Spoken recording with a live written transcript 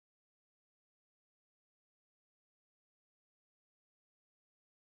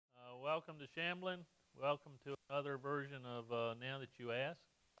Welcome to Shamblin. Welcome to another version of Now That You Ask.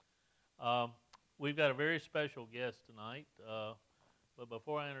 We've got a very special guest tonight, but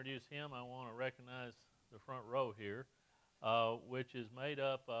before I introduce him, I want to recognize the front row here, which is made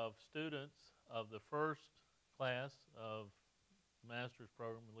up of students of the first class of Master's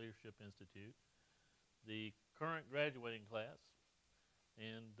Program at Leadership Institute, the current graduating class,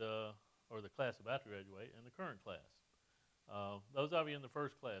 and or the class about to graduate, and the current class. Those of you in the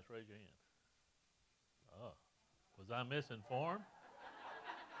first class, raise your hand. Oh, was I misinformed?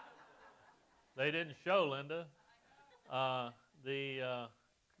 They didn't show, Linda. The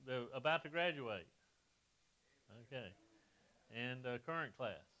about to graduate. Okay, and current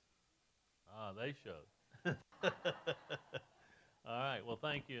class. They showed. All right. Well,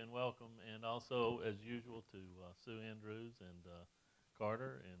 thank you and welcome, and also as usual to Sue Andrews and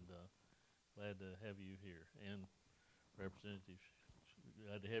Carter, and glad to have you here. And Representative,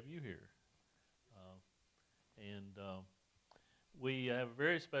 glad to have you here. We have a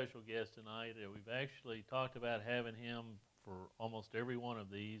very special guest tonight. We've actually talked about having him for almost every one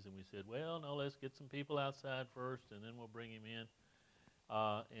of these, and we said, well, no, let's get some people outside first, and then we'll bring him in.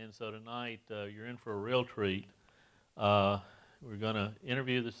 And so tonight, you're in for a real treat. We're going to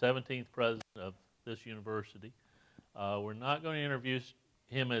interview the 17th president of this university. We're not going to interview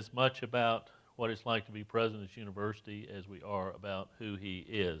him as much about what it's like to be president of this university as we are about who he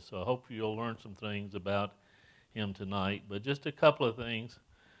is. So I hope you'll learn some things about him tonight. But just a couple of things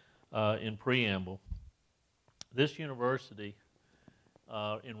in preamble. This university,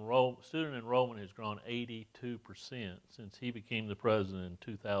 student enrollment has grown 82% since he became the president in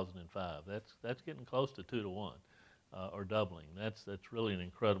 2005. That's getting close to 2 to 1, or doubling. That's really an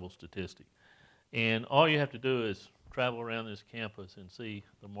incredible statistic. And all you have to do is travel around this campus and see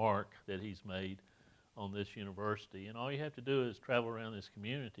the mark that he's made on this university. And all you have to do is travel around this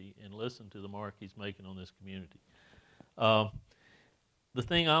community and listen to the mark he's making on this community. The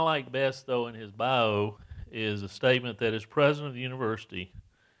thing I like best, though, in his bio is a statement that as president of the university,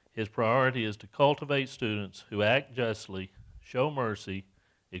 his priority is to cultivate students who act justly, show mercy,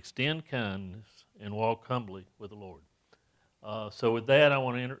 extend kindness, and walk humbly with the Lord. So with that, I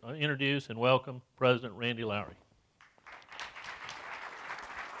want to introduce and welcome President Randy Lowry.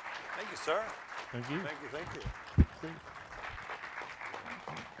 Thank you, sir. Thank you. Thank you, thank you.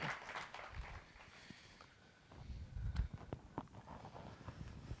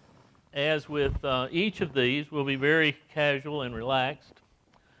 As with each of these, we'll be very casual and relaxed.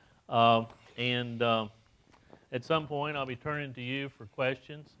 At some point, I'll be turning to you for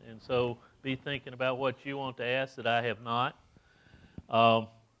questions, and so be thinking about what you want to ask that I have not.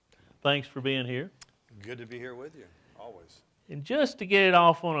 Thanks for being here. Good to be here with you, always. And just to get it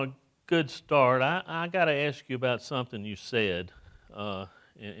off on a good start, I got to ask you about something you said,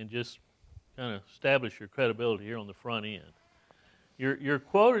 and just kind of establish your credibility here on the front end. You're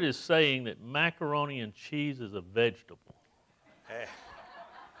quoted as saying that macaroni and cheese is a vegetable. Hey,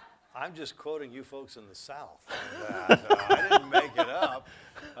 I'm just quoting you folks in the South on that. I didn't make it up,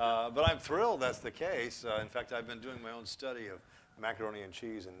 but I'm thrilled that's the case. In fact, I've been doing my own study of macaroni and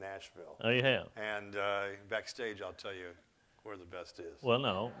cheese in Nashville. Oh, you have? And backstage, I'll tell you where the best is. Well,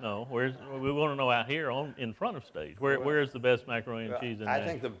 no. We want to know out here in front of stage. Where is the best macaroni and cheese in Nashville? I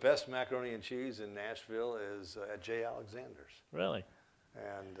think the best macaroni and cheese in Nashville is at J. Alexander's. Really?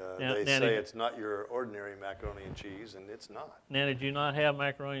 And they say it's not your ordinary macaroni and cheese, and it's not. Now, did you not have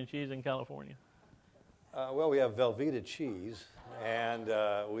macaroni and cheese in California? Well, we have Velveeta cheese, and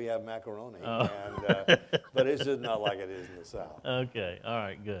we have macaroni, but it's just not like it is in the South. Okay, all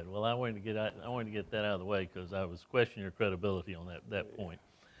right, good. Well, I wanted to get that out of the way because I was questioning your credibility on that point.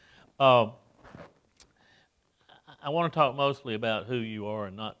 I want to talk mostly about who you are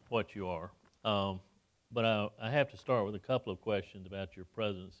and not what you are. But I have to start with a couple of questions about your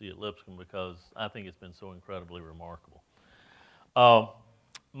presidency at Lipscomb because I think it's been so incredibly remarkable.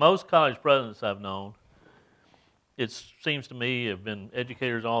 Most college presidents I've known, it seems to me, have been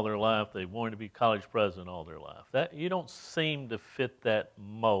educators all their life. They've wanted to be college president all their life. You don't seem to fit that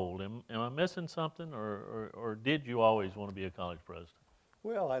mold. Am I missing something, or did you always want to be a college president?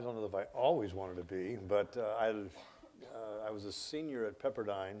 Well, I don't know if I always wanted to be, but I was a senior at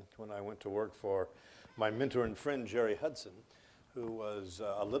Pepperdine when I went to work for my mentor and friend, Jerry Hudson, who was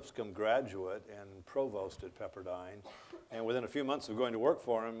a Lipscomb graduate and provost at Pepperdine. And within a few months of going to work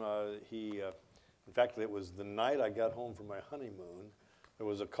for him, in fact, it was the night I got home from my honeymoon, there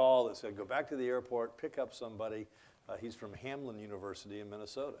was a call that said, go back to the airport, pick up somebody. He's from Hamline University in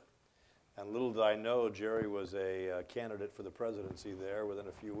Minnesota. And little did I know, Jerry was a candidate for the presidency there. Within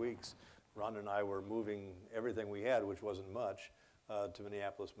a few weeks, Ron and I were moving everything we had, which wasn't much, to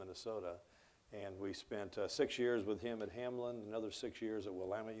Minneapolis, Minnesota. And we spent 6 years with him at Hamlin, another 6 years at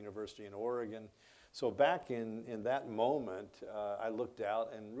Willamette University in Oregon. So back in that moment, I looked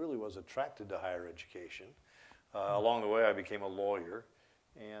out and really was attracted to higher education. Along the way, I became a lawyer.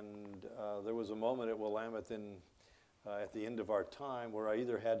 And there was a moment at Willamette at the end of our time where I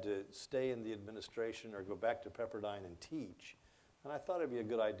either had to stay in the administration or go back to Pepperdine and teach. And I thought it'd be a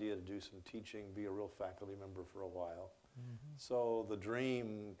good idea to do some teaching, be a real faculty member for a while. Mm-hmm. So the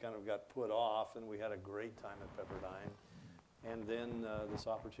dream kind of got put off, and we had a great time at Pepperdine. And then this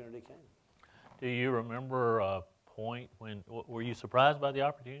opportunity came. Do you remember a point when, were you surprised by the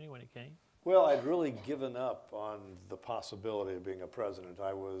opportunity when it came? Well, I'd really given up on the possibility of being a president.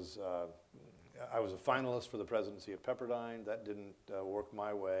 I was a finalist for the presidency of Pepperdine. That didn't work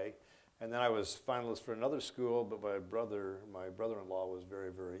my way. And then I was finalist for another school, but my brother-in-law was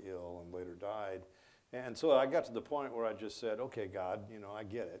very, very ill and later died. And so I got to the point where I just said, okay, God, I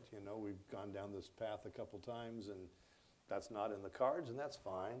get it. We've gone down this path a couple times, and that's not in the cards, and that's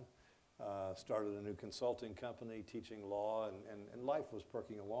fine. Started a new consulting company, teaching law, and life was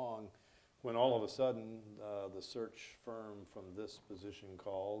perking along when all of a sudden the search firm from this position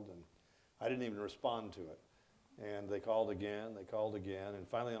called, and I didn't even respond to it. And they called again, and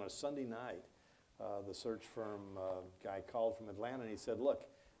finally on a Sunday night, the search firm guy called from Atlanta, and he said, look,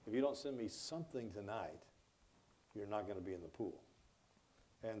 if you don't send me something tonight, you're not going to be in the pool.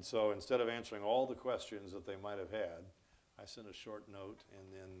 And so instead of answering all the questions that they might have had, I sent a short note,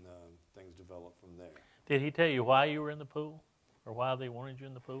 and then things developed from there. Did he tell you why you were in the pool, or why they wanted you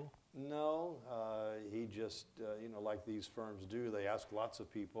in the pool? No, he just, like these firms do, they ask lots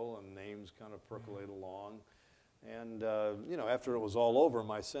of people, and names kind of percolate along. And, after it was all over,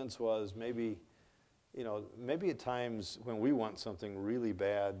 my sense was maybe at times when we want something really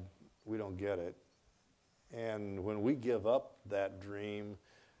bad, we don't get it. And when we give up that dream,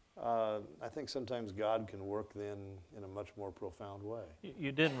 I think sometimes God can work then in a much more profound way.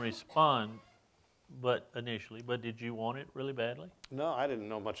 You didn't respond initially, but did you want it really badly? No, I didn't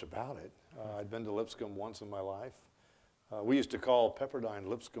know much about it. I'd been to Lipscomb once in my life. We used to call Pepperdine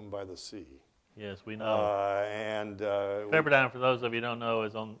Lipscomb by the sea. Yes, we know. Pepperdine, for those of you who don't know,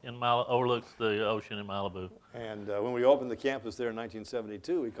 is overlooks the ocean in Malibu. And when we opened the campus there in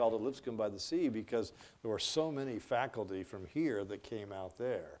 1972, we called it Lipscomb by the Sea because there were so many faculty from here that came out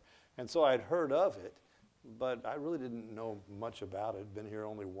there. And so I'd heard of it, but I really didn't know much about it. Been here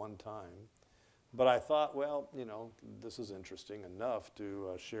only one time. But I thought, well, this is interesting enough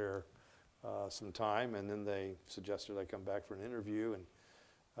to share some time. And then they suggested I come back for an interview,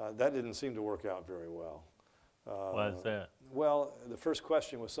 and that didn't seem to work out very well. Why is that? Well, the first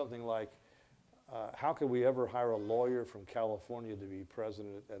question was something like, how could we ever hire a lawyer from California to be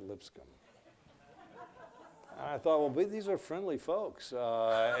president at Lipscomb? And I thought, well, these are friendly folks.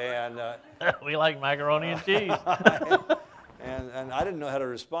 We like macaroni and cheese. And I didn't know how to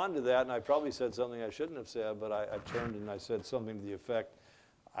respond to that, and I probably said something I shouldn't have said, but I turned and I said something to the effect,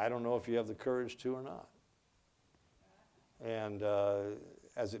 I don't know if you have the courage to or not. And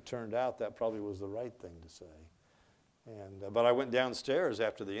as it turned out, that probably was the right thing to say. But I went downstairs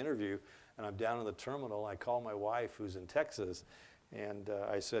after the interview, and I'm down in the terminal. I call my wife, who's in Texas, and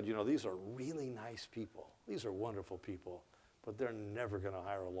I said, these are really nice people. These are wonderful people, but they're never going to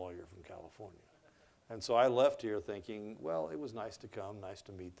hire a lawyer from California. And so I left here thinking, well, it was nice to come, nice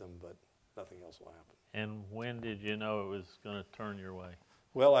to meet them, but nothing else will happen. And when did you know it was going to turn your way?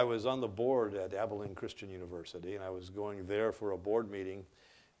 Well, I was on the board at Abilene Christian University, and I was going there for a board meeting.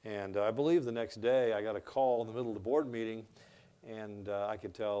 And I believe the next day I got a call in the middle of the board meeting, and I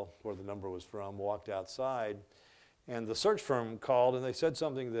could tell where the number was from, walked outside. And the search firm called, and they said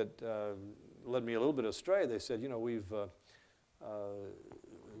something that led me a little bit astray. They said, we've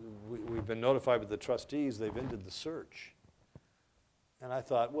been notified by the trustees, they've ended the search. And I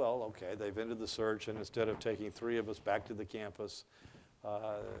thought, well, okay, they've ended the search, and instead of taking 3 of us back to the campus,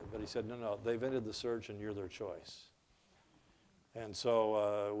 but he said, no, they've ended the search and you're their choice. And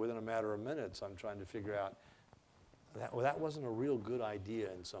so within a matter of minutes, I'm trying to figure out that wasn't a real good idea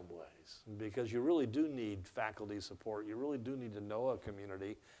in some ways, because you really do need faculty support. You really do need to know a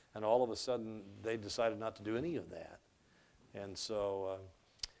community, and all of a sudden they decided not to do any of that. And so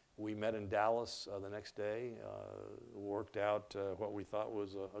we met in Dallas the next day, worked out what we thought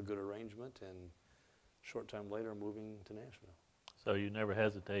was a good arrangement, and a short time later moving to Nashville. So you never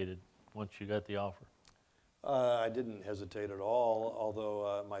hesitated once you got the offer? I didn't hesitate at all,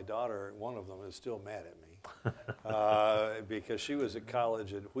 although my daughter, one of them, is still mad at me because she was at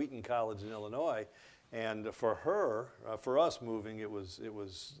college at Wheaton College in Illinois, And for her, for us moving, it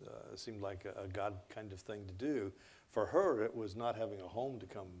seemed like a God kind of thing to do. For her, it was not having a home to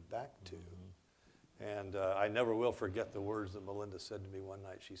come back to. And I never will forget the words that Melinda said to me one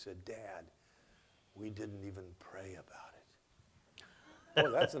night. She said, "Dad, we didn't even pray about it." Boy,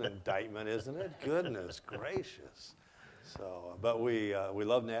 that's an indictment, isn't it? Goodness gracious. So, but we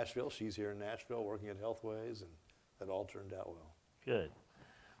love Nashville. She's here in Nashville working at Healthways, and that all turned out well. Good.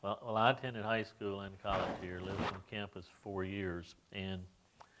 Well, I attended high school and college here, lived on campus 4 years, and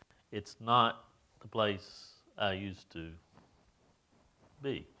it's not the place I used to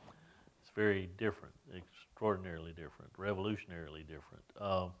be. It's very different, extraordinarily different, revolutionarily different.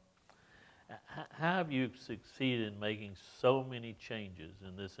 How have you succeeded in making so many changes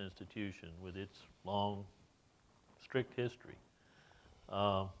in this institution with its long, strict history,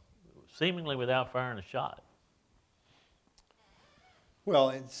 seemingly without firing a shot?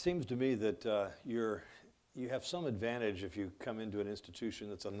 Well, it seems to me that you have some advantage if you come into an institution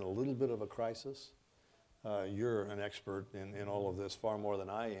that's in a little bit of a crisis. You're an expert in all of this far more than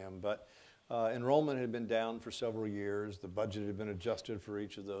I am, but enrollment had been down for several years. The budget had been adjusted for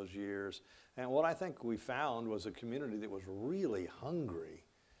each of those years. And what I think we found was a community that was really hungry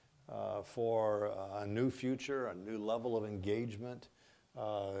for a new future, a new level of engagement,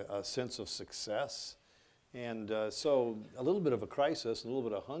 a sense of success. And so a little bit of a crisis, a little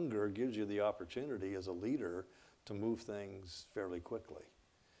bit of hunger gives you the opportunity as a leader to move things fairly quickly.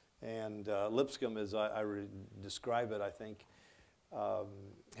 And Lipscomb, as I describe it, I think,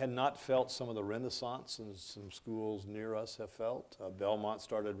 had not felt some of the renaissance and some schools near us have felt. Belmont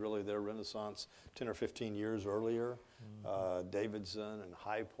started really their renaissance 10 or 15 years earlier. Davidson and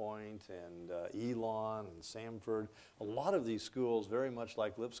High Point and Elon and Samford. A lot of these schools, very much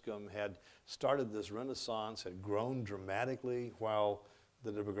like Lipscomb, had started this renaissance, had grown dramatically while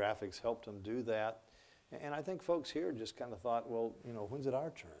the demographics helped them do that. And I think folks here just kind of thought, well, you know, when's it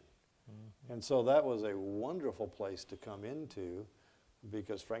our turn? And so that was a wonderful place to come into,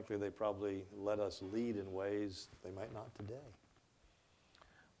 because frankly they probably let us lead in ways they might not today.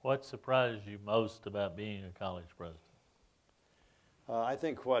 What surprised you most about being a college president? I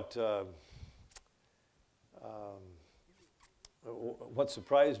think what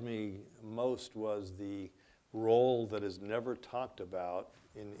surprised me most was the role that is never talked about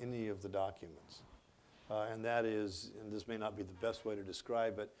in any of the documents. And that is, and this may not be the best way to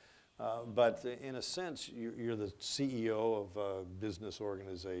describe it, but in a sense, you're the CEO of a business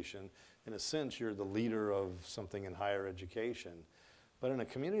organization. In a sense, you're the leader of something in higher education. But in a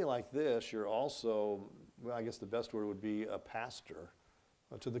community like this, you're also, well, I guess the best word would be a pastor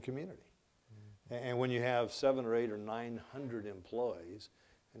to the community. And when you have 700 or 800 or 900 employees,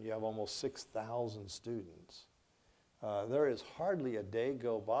 and you have almost 6,000 students, there is hardly a day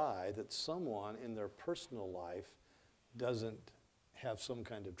go by that someone in their personal life doesn't have some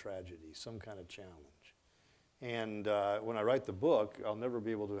kind of tragedy, some kind of challenge. And when I write the book, I'll never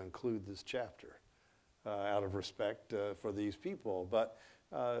be able to include this chapter out of respect for these people. But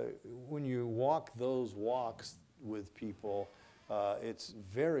when you walk those walks with people, it's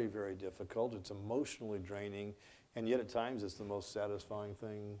very, very difficult. It's emotionally draining. And yet at times it's the most satisfying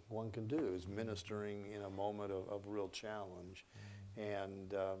thing one can do, is ministering in a moment of real challenge.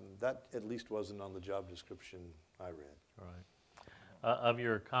 And that at least wasn't on the job description I read. Right. Of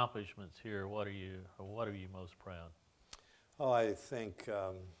your accomplishments here, what are you most proud? Oh, I think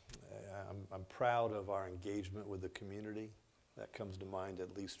I'm proud of our engagement with the community. That comes to mind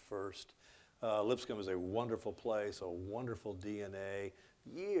at least first. Lipscomb is a wonderful place, a wonderful DNA,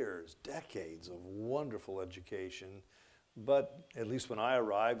 years, decades of wonderful education. But at least when I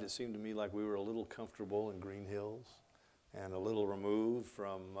arrived, it seemed to me like we were a little comfortable in Green Hills and a little removed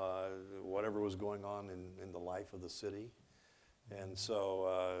from whatever was going on in the life of the city. And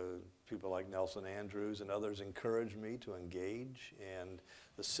so people like Nelson Andrews and others encouraged me to engage, and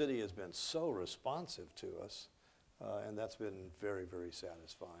the city has been so responsive to us, and that's been very, very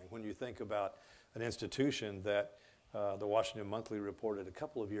satisfying. When you think about an institution that the Washington Monthly reported a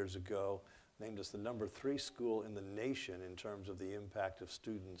couple of years ago, named us the #3 school in the nation in terms of the impact of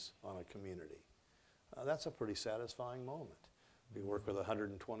students on a community. That's a pretty satisfying moment. We work with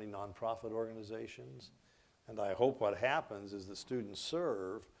 120 nonprofit organizations. And I hope what happens is the students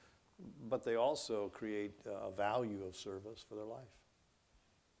serve, but they also create a value of service for their life.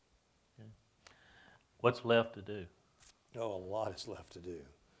 Okay. What's left to do? Oh, a lot is left to do.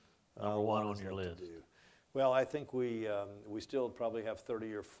 Number one on your list. Well, I think we still probably have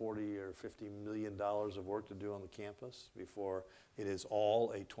 30 or 40 or $50 million of work to do on the campus before it is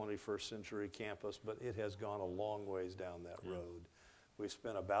all a 21st century campus, but it has gone a long ways down that road. We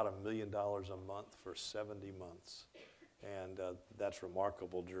spent about $1 million a month for 70 months, and that's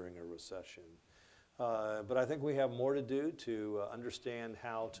remarkable during a recession. But I think we have more to do to understand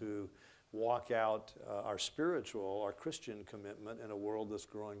how to walk out our spiritual, our Christian commitment in a world that's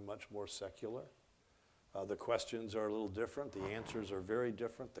growing much more secular. The questions are a little different, the answers are very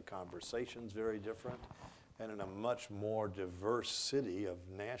different, the conversation's very different, and in a much more diverse city of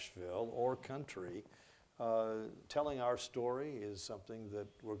Nashville or country, telling our story is something that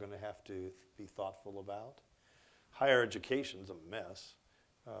we're going to have to be thoughtful about. Higher education's a mess.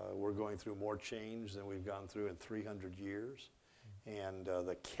 We're going through more change than we've gone through in 300 years. And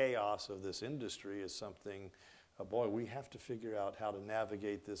the chaos of this industry is something, boy, we have to figure out how to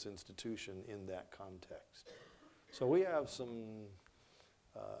navigate this institution in that context. So we have some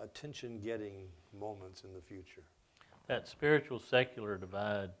attention-getting moments in the future. That spiritual secular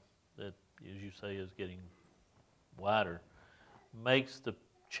divide that, as you say, is getting wider makes the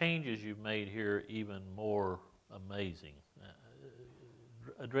changes you've made here even more amazing.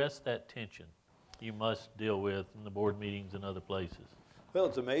 Address that tension you must deal with in the board meetings and other places. Well,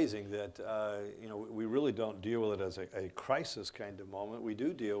 it's amazing that we really don't deal with it as a crisis kind of moment. We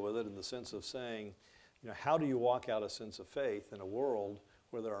do deal with it in the sense of saying, how do you walk out a sense of faith in a world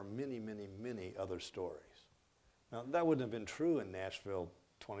where there are many, many, many other stories? Now, that wouldn't have been true in Nashville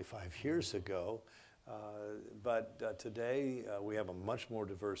 25 years ago, but today we have a much more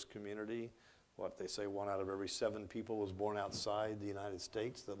diverse community. What they say, 1 out of every 7 people was born outside the United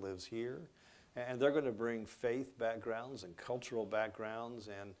States that lives here. And they're going to bring faith backgrounds and cultural backgrounds,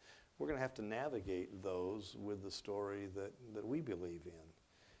 and we're going to have to navigate those with the story that we believe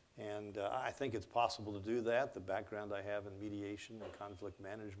in. And I think it's possible to do that. The background I have in mediation and conflict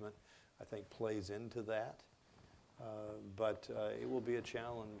management, I think, plays into that. But it will be a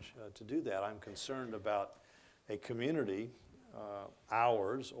challenge to do that. I'm concerned about a community,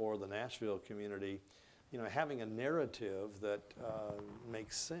 ours or the Nashville community, having a narrative that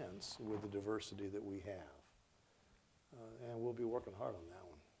makes sense with the diversity that we have. And we'll be working hard on that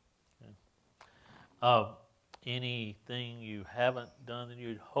one. Okay. Anything you haven't done that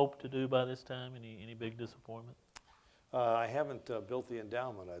you'd hope to do by this time? Any big disappointment? I haven't built the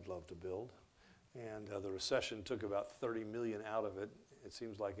endowment I'd love to build. And the recession took about $30 million out of it, it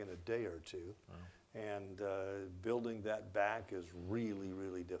seems like in a day or two. Wow. And building that back is really,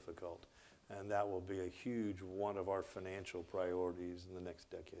 really difficult. And that will be a huge one of our financial priorities in the next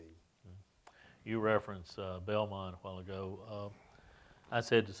decade. You referenced Belmont a while ago. I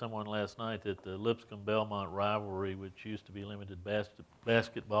said to someone last night that the Lipscomb-Belmont rivalry, which used to be limited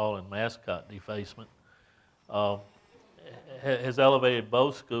basketball and mascot defacement, has elevated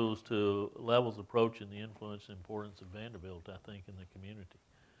both schools to levels approaching the influence and importance of Vanderbilt, I think, in the community.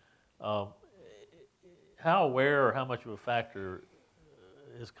 How aware or how much of a factor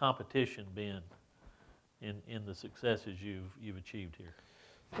has competition been in the successes you've achieved here?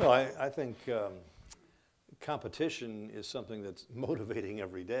 Well, I think competition is something that's motivating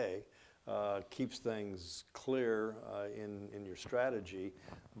every day, keeps things clear in your strategy.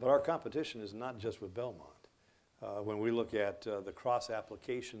 But our competition is not just with Belmont. When we look at the cross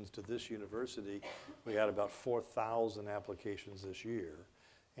applications to this university, we had about 4,000 applications this year.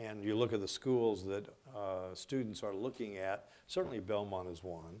 And you look at the schools that students are looking at, certainly Belmont is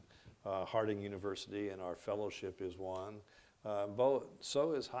one, Harding University and our fellowship is one,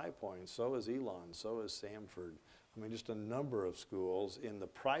 so is High Point, so is Elon, so is Samford. I mean, just a number of schools in the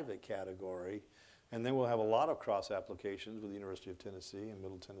private category. And then we'll have a lot of cross applications with the University of Tennessee and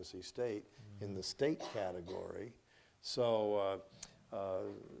Middle Tennessee State in the state category. So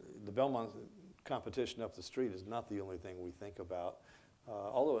the Belmont competition up the street is not the only thing we think about.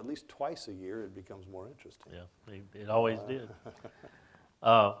 Although at least twice a year it becomes more interesting. Yeah, it always did.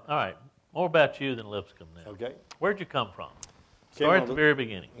 All right, more about you than Lipscomb now. Okay. Where'd you come from? Start at the very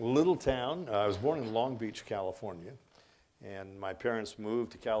beginning. Little town. I was born in Long Beach, California, and my parents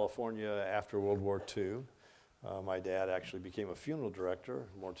moved to California after World War II. My dad actually became a funeral director,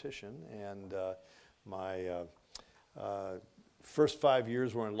 mortician, and my first 5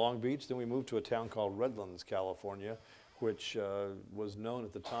 years were in Long Beach. Then we moved to a town called Redlands, California, which was known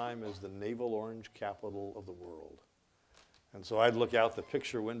at the time as the navel orange capital of the world. And so I'd look out the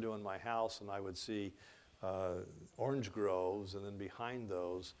picture window in my house and I would see orange groves, and then behind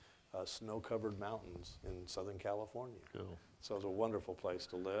those, snow-covered mountains in Southern California. Cool. So it was a wonderful place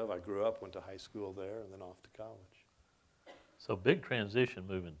to live. I grew up, went to high school there, and then off to college. So big transition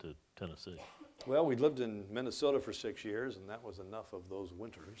moving to Tennessee. Well, we lived in Minnesota for 6 years, and that was enough of those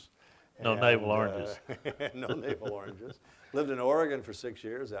winters. No navel oranges. No navel oranges. Lived in Oregon for 6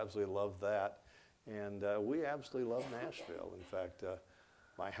 years, absolutely loved that. And we absolutely love Nashville. In fact,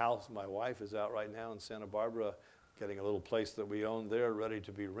 my house, my wife is out right now in Santa Barbara getting a little place that we own there ready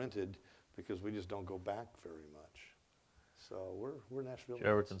to be rented because we just don't go back very much. So we're Nashville. Did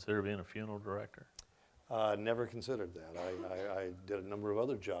you ever consider being a funeral director? Never considered that. I did a number of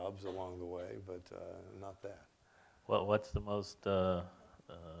other jobs along the way, but not that. Well, what's the most, the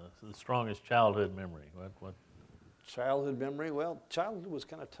strongest childhood memory? What? Childhood memory? Well, childhood was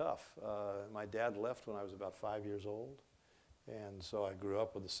kind of tough. My dad left when I was about 5 years old, and so I grew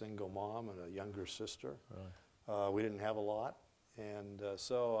up with a single mom and a younger sister. Really? We didn't have a lot, and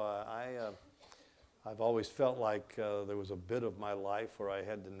so I've always felt like there was a bit of my life where I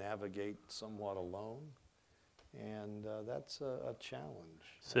had to navigate somewhat alone, and that's a challenge.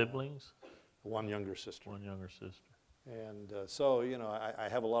 Siblings? One younger sister. One younger sister. And so, you know, I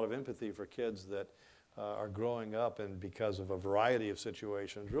have a lot of empathy for kids that are growing up and because of a variety of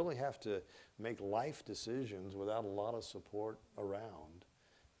situations really have to make life decisions without a lot of support around.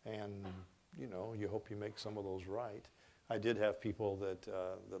 And, you know, you hope you make some of those right. I did have people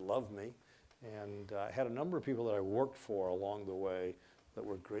that loved me, and I had a number of people that I worked for along the way that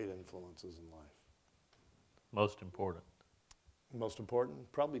were great influences in life. Most important? Most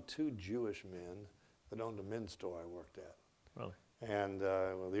important? Probably 2 Jewish men that owned a men's store I worked at. Really? And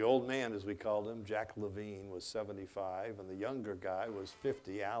well, the old man, as we called him, Jack Levine, was 75, and the younger guy was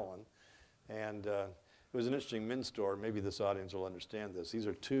 50, Alan. And it was an interesting men's store. Maybe this audience will understand this. These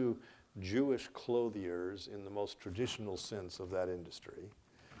are 2 Jewish clothiers in the most traditional sense of that industry.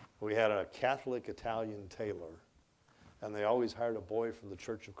 We had a Catholic Italian tailor, and they always hired a boy from the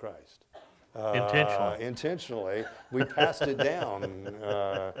Church of Christ. Intentionally? Intentionally. We passed it down.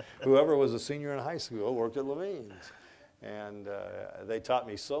 Whoever was a senior in high school worked at Levine's. And they taught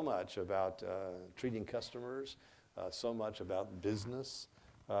me so much about treating customers, so much about business.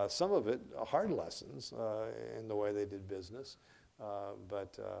 Some of it hard lessons in the way they did business,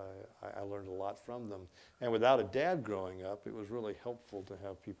 but I learned a lot from them. And without a dad growing up, it was really helpful to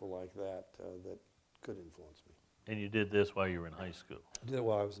have people like that that could influence me. And you did this while you were in high school? I did it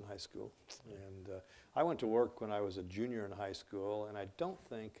while I was in high school. And I went to work when I was a junior in high school, and I don't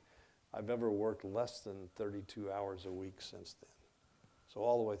think I've ever worked less than 32 hours a week since then. So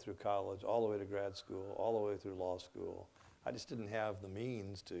all the way through college, all the way to grad school, all the way through law school. I just didn't have the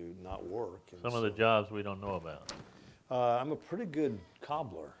means to not work. And Some of the jobs we don't know about. I'm a pretty good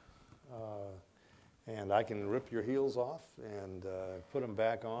cobbler. And I can rip your heels off and put them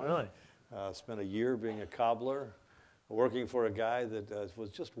back on. Really? Spent a year being a cobbler, working for a guy that was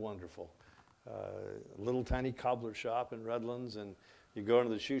just wonderful. A little tiny cobbler shop in Redlands, and you go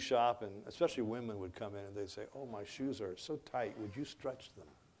into the shoe shop, and especially women would come in and they'd say, "Oh, my shoes are so tight, would you stretch them?"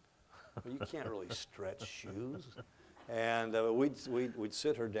 Well, you can't really stretch shoes. And we'd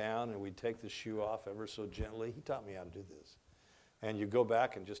sit her down and we'd take the shoe off ever so gently. He taught me how to do this. And you go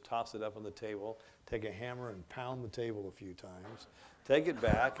back and just toss it up on the table, take a hammer and pound the table a few times, take it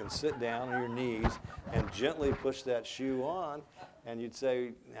back and sit down on your knees and gently push that shoe on, and you'd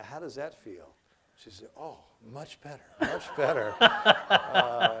say, "Now, how does that feel?" She'd say, "Oh, much better, much better."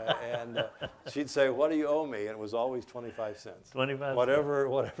 And she'd say, "What do you owe me?" And it was always 25 cents. 25 Whatever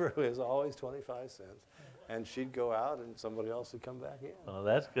it was, always 25 cents. And she'd go out and somebody else would come back in. Well,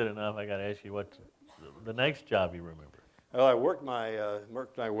 that's good enough. I got to ask you, what the next job you remember? Well, I worked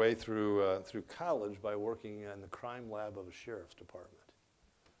my way through college by working in the crime lab of a sheriff's department,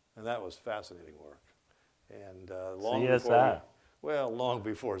 and that was fascinating work. And long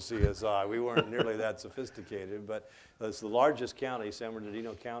before CSI, we weren't nearly that sophisticated. But it's the largest county. San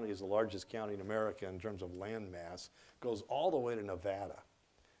Bernardino County is the largest county in America in terms of land mass. Goes all the way to Nevada,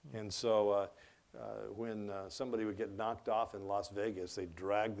 and so when somebody would get knocked off in Las Vegas, they'd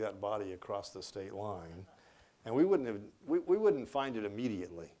drag that body across the state line. And we wouldn't find it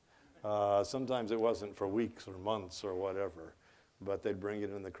immediately. Sometimes it wasn't for weeks or months or whatever, but they'd bring it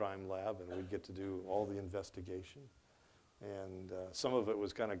in the crime lab and we'd get to do all the investigation. And some of it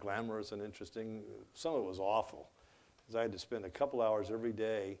was kind of glamorous and interesting. Some of it was awful, because I had to spend a couple hours every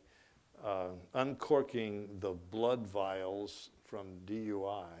day uncorking the blood vials from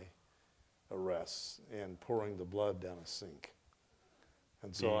DUI arrests and pouring the blood down a sink.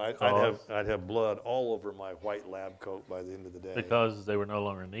 And so I'd have blood all over my white lab coat by the end of the day. Because they were no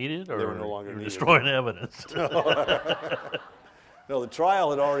longer needed, or they were no longer needed. Destroying evidence? No, the trial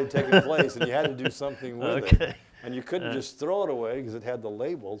had already taken place, and you had to do something with it. And you couldn't just throw it away because it had the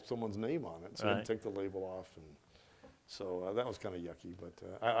label, someone's name on it. So you had to take the label off. And so that was kind of yucky. But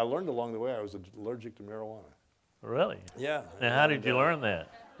I learned along the way I was allergic to marijuana. Really? Yeah. Now, how did you learn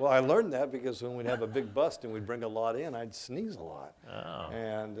that? Well, I learned that because when we'd have a big bust and we'd bring a lot in, I'd sneeze a lot. Oh.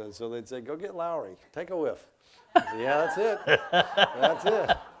 And so they'd say, "Go get Lowry, take a whiff." Yeah, that's it. That's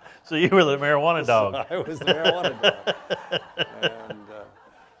it. So you were the marijuana dog. So I was the marijuana dog. And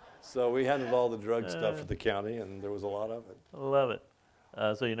so we handled all the drug stuff for the county, and there was a lot of it. I love it.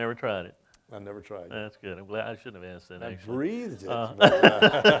 So you never tried it? I never tried. That's good. I'm glad. I shouldn't have asked that, I actually. breathed it,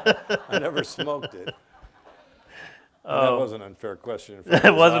 but I never smoked it. That was an unfair question.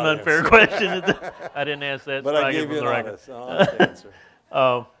 That was an unfair question. I didn't ask that. But I gave you an honest answer.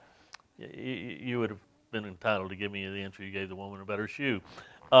 You would have been entitled to give me the answer you gave the woman about her shoe.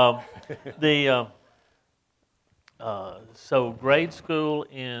 So grade school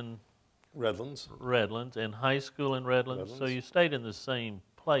in Redlands. And high school in Redlands. So you stayed in the same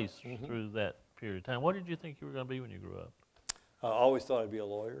place through that period of time. What did you think you were going to be when you grew up? I always thought I'd be a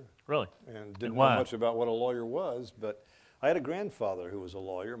lawyer. Really? And didn't know much about what a lawyer was, but I had a grandfather who was a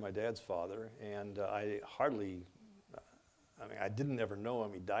lawyer, my dad's father, and I didn't ever know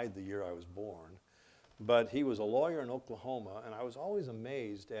him. He died the year I was born. But he was a lawyer in Oklahoma, and I was always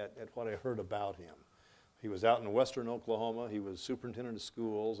amazed at what I heard about him. He was out in western Oklahoma. He was superintendent of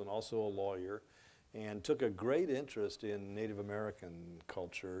schools and also a lawyer, and took a great interest in Native American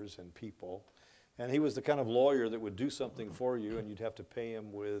cultures and people. And he was the kind of lawyer that would do something for you, and you'd have to pay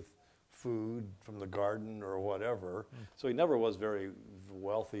him with food from the garden or whatever. So he never was very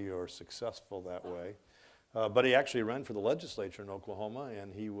wealthy or successful that way. But he actually ran for the legislature in Oklahoma,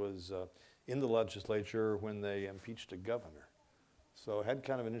 and he was in the legislature when they impeached a governor. So had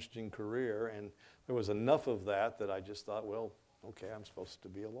kind of an interesting career, and there was enough of that that I just thought, well, okay, I'm supposed to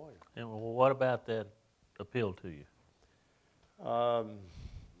be a lawyer. And what about that appealed to you?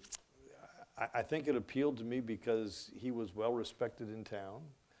 I think it appealed to me because he was well respected in town.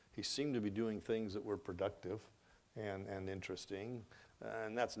 He seemed to be doing things that were productive and interesting.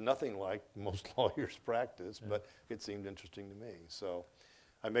 And that's nothing like most lawyers practice, but it seemed interesting to me. So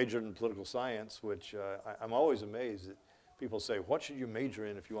I majored in political science, which I'm always amazed that people say, what should you major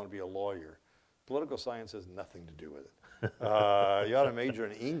in if you want to be a lawyer? Political science has nothing to do with it. You ought to major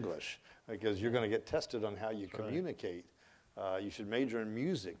in English because you're going to get tested on how you communicate. You should major in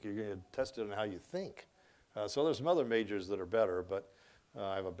music. You're going to get tested on how you think. So there's some other majors that are better, but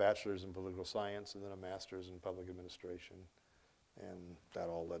I have a bachelor's in political science and then a master's in public administration, and that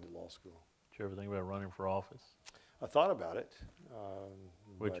all led to law school. Did you ever think about running for office? I thought about it.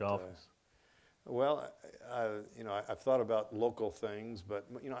 Which office? Well, I've thought about local things, but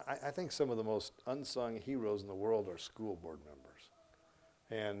I think some of the most unsung heroes in the world are school board members.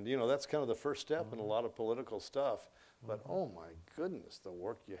 And that's kind of the first step in a lot of political stuff. But oh my goodness, the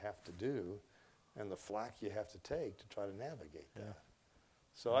work you have to do and the flack you have to take to try to navigate that.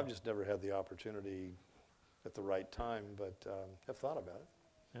 So I've just never had the opportunity at the right time, but have thought about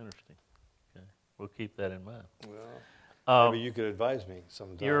it. Interesting. Okay. We'll keep that in mind. Well, maybe you could advise me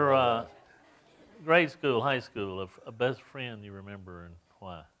sometime. Your grade school, high school, a best friend you remember, and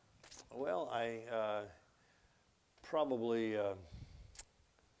why? Well, I probably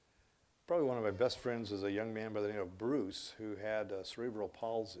one of my best friends was a young man by the name of Bruce who had cerebral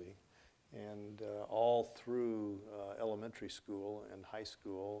palsy, and all through elementary school and high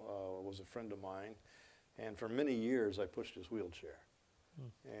school was a friend of mine, and for many years I pushed his wheelchair.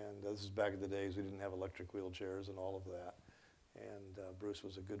 And this is back in the days we didn't have electric wheelchairs and all of that. And Bruce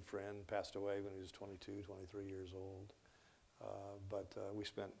was a good friend, passed away when he was 22, 23 years old. But we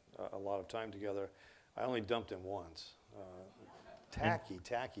spent a lot of time together. I only dumped him once.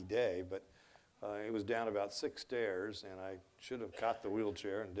 Tacky day, but it was down about 6 stairs, and I should have caught the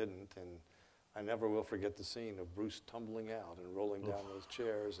wheelchair and didn't. And I never will forget the scene of Bruce tumbling out and rolling down those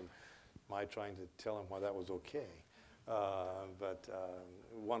chairs, and my trying to tell him why that was okay. But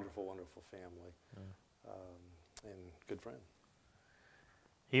wonderful, wonderful family, and good friend.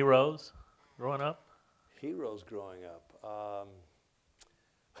 Heroes growing up? Heroes growing up.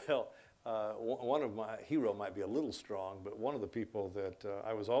 One of my hero might be a little strong, but one of the people that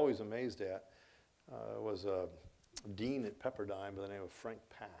I was always amazed at was a dean at Pepperdine by the name of Frank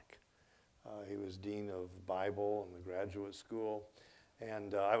Pack. He was dean of Bible in the graduate school.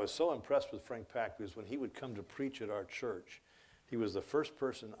 And I was so impressed with Frank Pack because when he would come to preach at our church, he was the first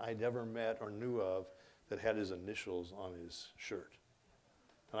person I'd ever met or knew of that had his initials on his shirt.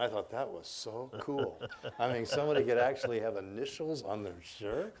 And I thought that was so cool. I mean, somebody could actually have initials on their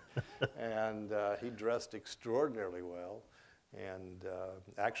shirt. And he dressed extraordinarily well and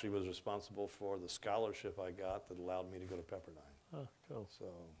actually was responsible for the scholarship I got that allowed me to go to Pepperdine. Oh, cool. So,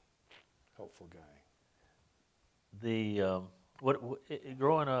 helpful guy.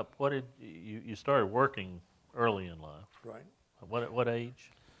 Growing up, what did you started working early in life? Right. What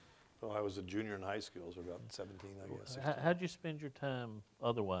age? Well, I was a junior in high school, so about 17, I guess. How'd you spend your time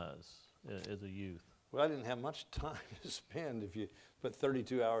otherwise as a youth? Well, I didn't have much time to spend. If you put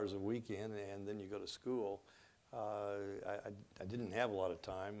 32 hours a week in and then you go to school, I didn't have a lot of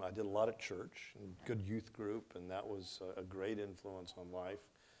time. I did a lot at church and good youth group, and that was a great influence on life.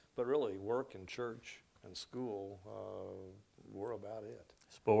 But really, work and church and school were about it.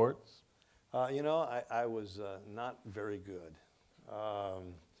 Sports? You know, I was not very good.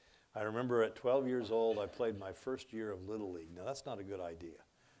 I remember at 12 years old, I played my first year of Little League. Now, that's not a good idea.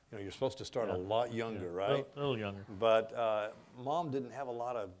 You know, you're supposed to start a lot younger, right? A little younger. But Mom didn't have a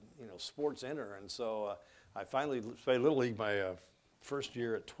lot of, you know, sports in her, and so I finally played Little League my first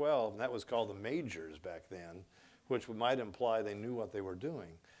year at 12, and that was called the majors back then, which might imply they knew what they were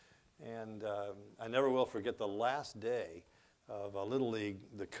doing. And I never will forget the last day of Little League.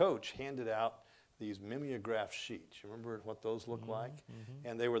 The coach handed out these mimeograph sheets. You remember what those look like? Mm-hmm.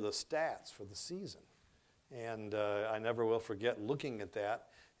 And they were the stats for the season. And I never will forget looking at that,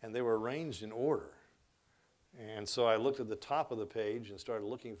 and they were arranged in order. And so I looked at the top of the page and started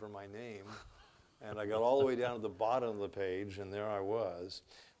looking for my name, and I got all the way down to the bottom of the page, and there I was.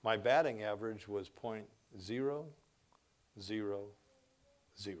 My batting average was .000.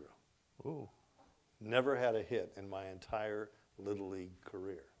 Ooh. Never had a hit in my entire Little League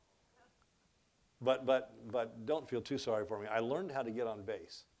career. But don't feel too sorry for me. I learned how to get on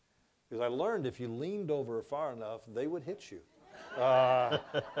base. Because I learned if you leaned over far enough, they would hit you.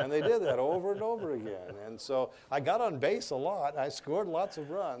 And they did that over and over again. And so I got on base a lot. I scored lots of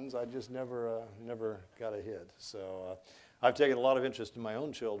runs. I just never got a hit. So I've taken a lot of interest in my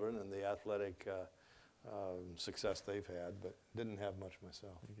own children and the athletic success they've had, but didn't have much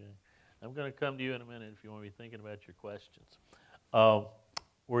myself. Okay. I'm going to come to you in a minute if you want to be thinking about your questions.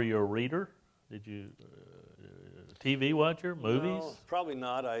 Were you a reader? Did you TV watcher, movies? No, probably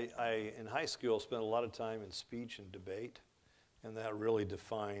not. I in high school spent a lot of time in speech and debate, and that really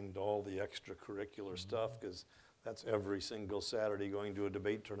defined all the extracurricular stuff, because that's every single Saturday going to a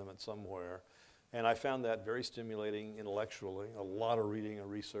debate tournament somewhere. And I found that very stimulating intellectually, a lot of reading and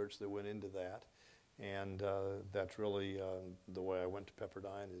research that went into that. And that's really the way I went to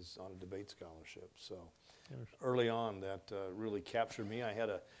Pepperdine, is on a debate scholarship. So early on, that really captured me. I had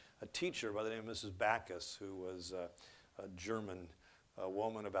a teacher by the name of Mrs. Backus, who was a German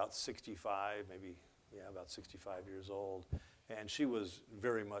woman, about 65, maybe, yeah, about 65 years old. And she was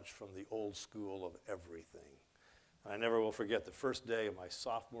very much from the old school of everything. And I never will forget the first day of my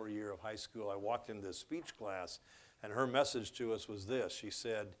sophomore year of high school. I walked into this speech class, and her message to us was this. She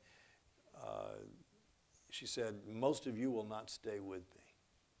said, most of you will not stay with me.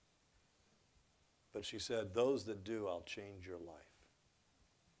 But she said, those that do, I'll change your life.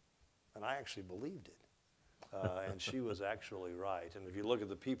 And I actually believed it. And she was actually right. And if you look at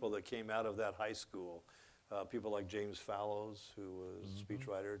the people that came out of that high school, people like James Fallows, who was a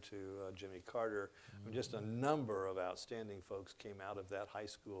speechwriter, to Jimmy Carter, I mean, just a number of outstanding folks came out of that high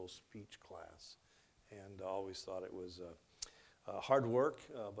school speech class. And I always thought it was hard work,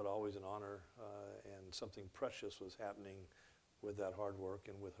 but always an honor, and something precious was happening with that hard work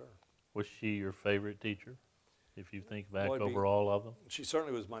and with her. Was she your favorite teacher, if you think back over all of them? She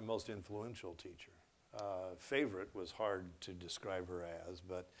certainly was my most influential teacher. Favorite was hard to describe her as,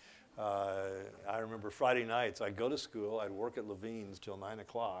 but I remember Friday nights, I'd go to school, I'd work at Levine's till 9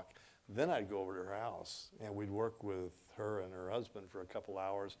 o'clock, then I'd go over to her house, and we'd work with her and her husband for a couple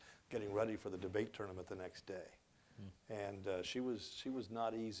hours, getting ready for the debate tournament the next day. And she was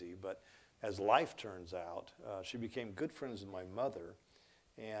not easy, but as life turns out, she became good friends with my mother,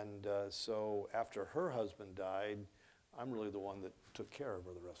 and so after her husband died, I'm really the one that took care of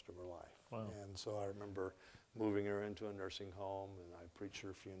her the rest of her life. Wow. And so I remember moving her into a nursing home, and I preached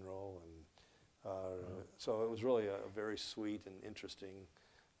her funeral, and so it was really a very sweet and interesting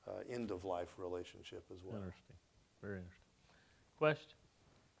end-of-life relationship as well. Interesting, very interesting. Question?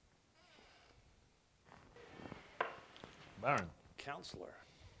 Byron. Counselor.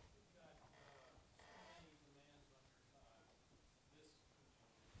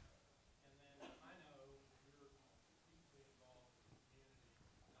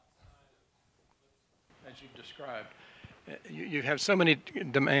 As you've described, you have so many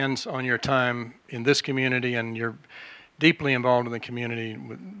demands on your time in this community, and you're deeply involved in the community.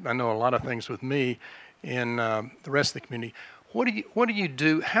 I know a lot of things with me and the rest of the community. What do you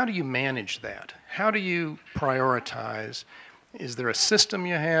do? How do you manage that? How do you prioritize? Is there a system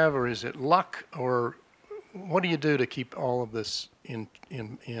you have, or is it luck, or what do you do to keep all of this in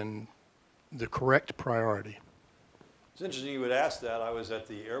the correct priority? It's interesting you would ask that. I was at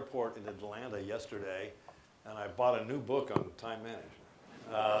the airport in Atlanta yesterday, and I bought a new book on time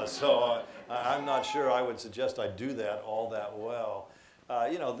management. So I'm not sure I would suggest I do that all that well.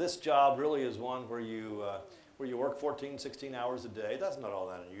 You know, this job really is one where you work 14, 16 hours a day. That's not all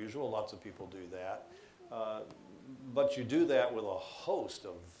that unusual. Lots of people do that. But you do that with a host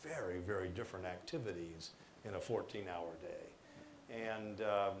of very, very different activities in a 14-hour day. And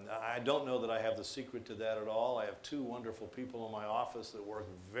I don't know that I have the secret to that at all. I have two wonderful people in my office that work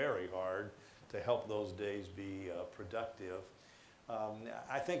very hard to help those days be productive.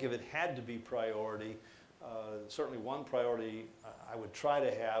 I think if it had to be priority, certainly one priority I would try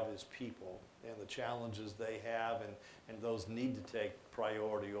to have is people and the challenges they have, and those need to take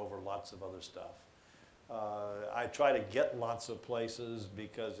priority over lots of other stuff. I try to get lots of places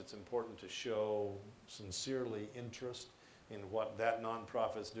because it's important to show sincerely interest in what that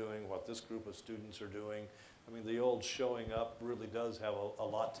nonprofit's doing, what this group of students are doing. I mean, the old showing up really does have a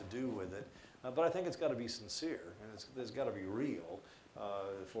lot to do with it. But I think it's got to be sincere, and it's got to be real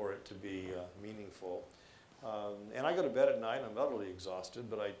for it to be meaningful. And I go to bed at night, I'm utterly exhausted,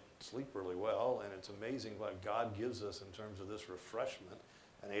 but I sleep really well, and it's amazing what God gives us in terms of this refreshment.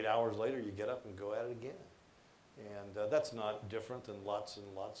 And 8 hours later, you get up and go at it again. And that's not different than lots and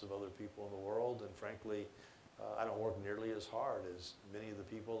lots of other people in the world. And frankly, I don't work nearly as hard as many of the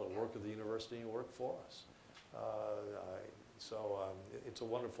people that work at the university and work for us. So it's a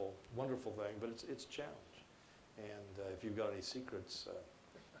wonderful, wonderful thing, but it's a challenge. And if you've got any secrets,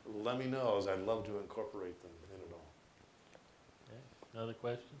 let me know, as I'd love to incorporate them in it all. Okay. Another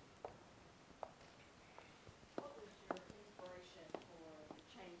question? What was your inspiration for the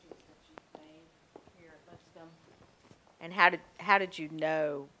changes that you've made here at Lipscomb? And how did you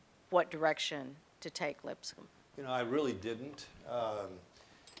know what direction to take Lipscomb? You know, I really didn't.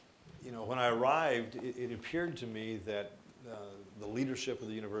 You know, when I arrived, it appeared to me that the leadership of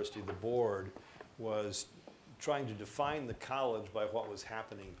the university, the board, was trying to define the college by what was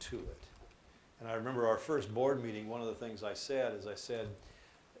happening to it. And I remember our first board meeting, one of the things I said is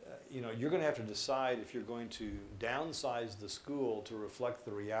you know, you're going to have to decide if you're going to downsize the school to reflect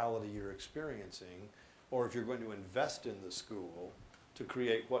the reality you're experiencing, or if you're going to invest in the school to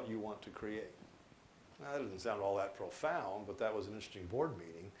create what you want to create. Now, that doesn't sound all that profound, but that was an interesting board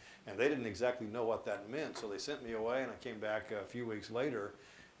meeting, and they didn't exactly know what that meant, so they sent me away, and I came back a few weeks later,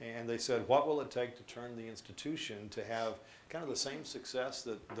 and they said, what will it take to turn the institution to have kind of the same success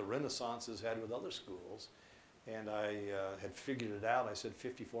that the Renaissance has had with other schools? And I had figured it out. I said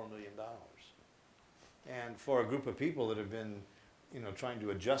 $54 million. And for a group of people that have been, you know, trying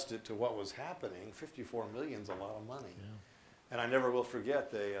to adjust it to what was happening, 54 million is a lot of money. Yeah. And I never will forget,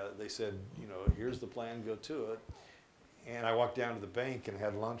 they said, you know, here's the plan, go to it. And I walked down to the bank and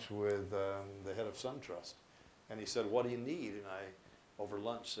had lunch with the head of SunTrust. And he said, what do you need? And I, over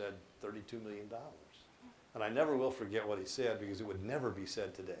lunch, said $32 million. And I never will forget what he said, because it would never be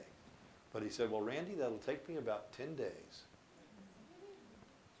said today. But he said, well, Randy, that'll take me about 10 days.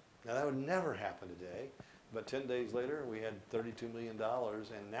 Now, that would never happen today. But 10 days later, we had $32 million.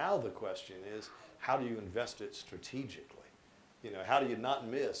 And now the question is, how do you invest it strategically? You know, how do you not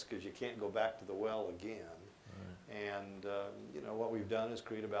miss, because you can't go back to the well again? Right. And, you know, what we've done is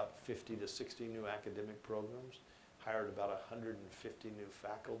create about 50 to 60 new academic programs, hired about 150 new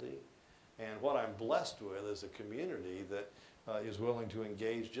faculty. And what I'm blessed with is a community that is willing to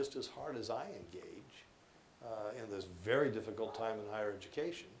engage just as hard as I engage in this very difficult time in higher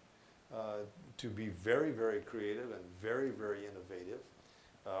education, to be very, very creative and very, very innovative.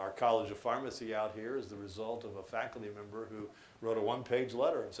 Our College of Pharmacy out here is the result of a faculty member who wrote a one-page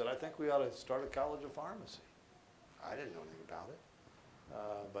letter and said, I think we ought to start a College of Pharmacy. I didn't know anything about it.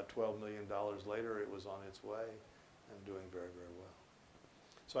 But $12 million later, it was on its way and doing very, very well.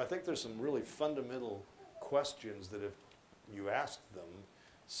 So I think there's some really fundamental questions that if you ask them,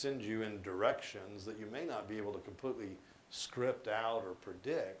 send you in directions that you may not be able to completely script out or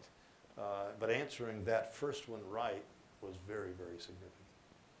predict, but answering that first one right was very, very significant.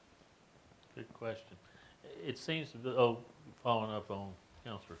 Good question. It seems to be, following up on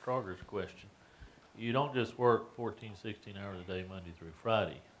Councilor Trauger's question, you don't just work 14, 16 hours a day, Monday through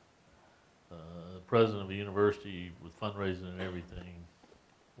Friday. The president of a university with fundraising and everything,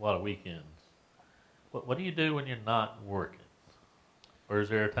 a lot of weekends. What do you do when you're not working? Or is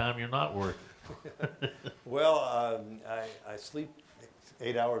there a time you're not working? Well, I sleep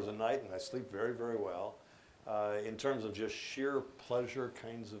 8 hours a night, and I sleep very, very well. In terms of just sheer pleasure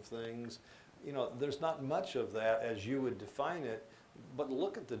kinds of things, you know, there's not much of that as you would define it, but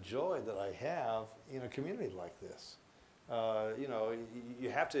look at the joy that I have in a community like this. You know,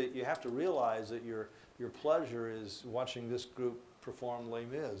 you have to realize that your pleasure is watching this group perform Les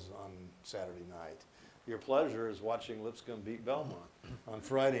Mis on Saturday night. Your pleasure is watching Lipscomb beat Belmont on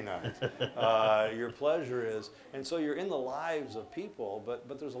Friday night. Your pleasure is, and so you're in the lives of people,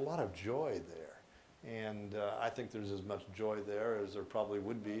 but there's a lot of joy there. And I think there's as much joy there as there probably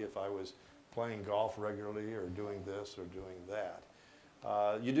would be if I was playing golf regularly or doing this or doing that.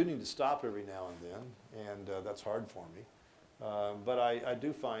 You do need to stop every now and then, and that's hard for me. But I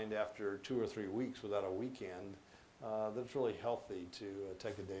do find after 2 or 3 weeks without a weekend that it's really healthy to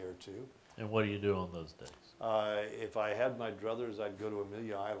take a day or two. And what do you do on those days? If I had my druthers, I'd go to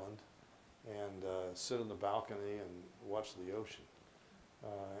Amelia Island and sit on the balcony and watch the ocean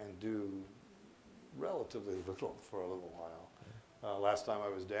and do relatively little for a little while. Last time I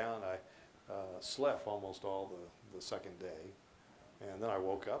was down, I slept almost all the second day. And then I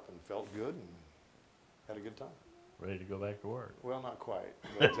woke up and felt good and had a good time. Ready to go back to work? Well, not quite.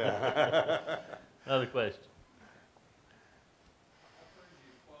 But, Another question. I've heard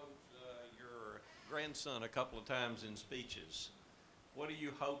you quote your grandson a couple of times in speeches. What are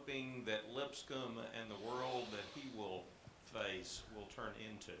you hoping that Lipscomb and the world that he will face will turn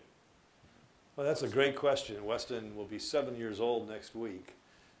into? Well, that's a great question. Weston will be 7 years old next week.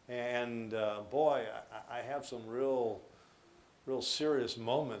 And boy, I have some real serious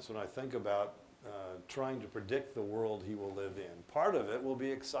moments when I think about trying to predict the world he will live in. Part of it will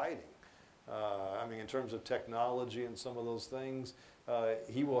be exciting. I mean, in terms of technology and some of those things,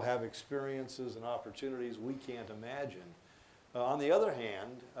 he will have experiences and opportunities we can't imagine. On the other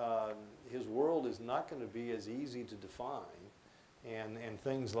hand, his world is not going to be as easy to define, and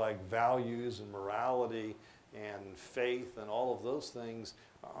things like values and morality and faith and all of those things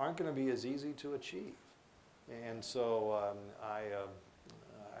aren't going to be as easy to achieve. And so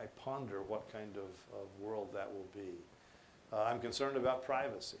I ponder what kind of world that will be. I'm concerned about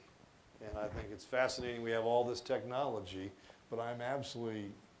privacy, and I think it's fascinating we have all this technology, but I'm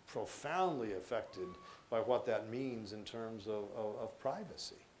absolutely profoundly affected by what that means in terms of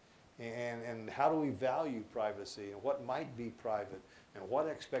privacy. And how do we value privacy, and what might be private, and what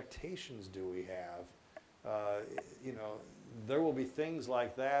expectations do we have? You know, there will be things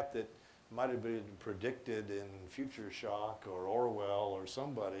like that that might have been predicted in Future Shock or Orwell or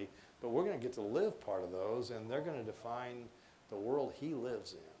somebody, but we're going to get to live part of those, and they're going to define the world he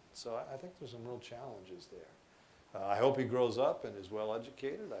lives in. So I think there's some real challenges there. I hope he grows up and is well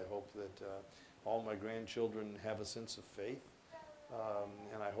educated. I hope that all my grandchildren have a sense of faith,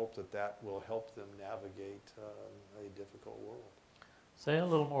 and I hope that that will help them navigate a difficult world. Say a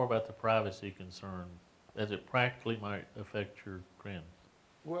little more about the privacy concern as it practically might affect your grand.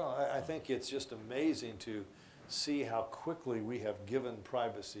 Well, I think it's just amazing to see how quickly we have given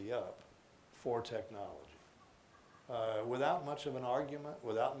privacy up for technology. Without much of an argument,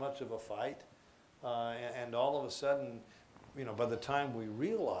 without much of a fight, and all of a sudden, you know, by the time we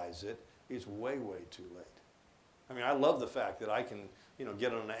realize it, it's way, way too late. I mean, I love the fact that I can, you know,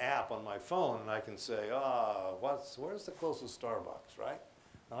 get on an app on my phone and I can say, where's the closest Starbucks, right?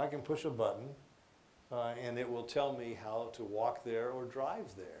 And I can push a button, and it will tell me how to walk there or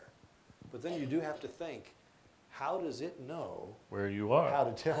drive there. But then you do have to think, how does it know Where you are. how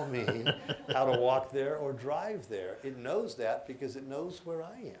to tell me how to walk there or drive there? It knows that because it knows where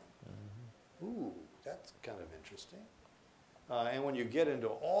I am. Ooh, that's kind of interesting. And when you get into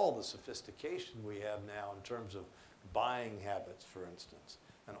all the sophistication we have now in terms of buying habits, for instance,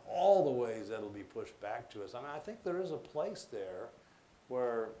 and all the ways that'll be pushed back to us, I mean, I think there is a place there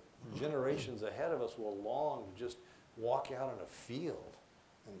where generations ahead of us will long to just walk out in a field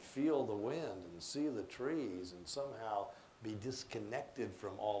and feel the wind and see the trees and somehow be disconnected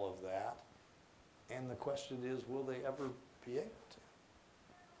from all of that. And the question is, will they ever be able to?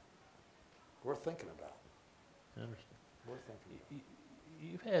 We're thinking about it. I understand. We're thinking about it.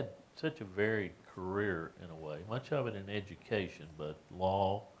 You've had such a varied career in a way, much of it in education, but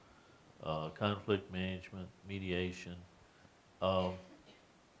law, conflict management, mediation.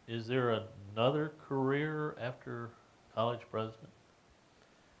 Is there another career after college president?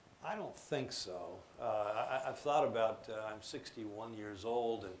 I don't think so. I've thought about, I'm 61 years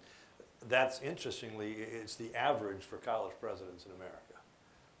old, and that's interestingly, it's the average for college presidents in America.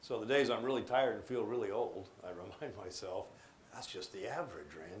 So the days I'm really tired and feel really old, I remind myself, that's just the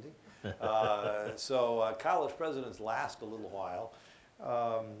average, Randy. So college presidents last a little while.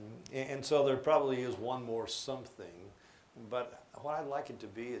 And so there probably is one more something. But what I'd like it to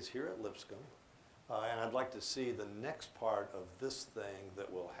be is here at Lipscomb. And I'd like to see the next part of this thing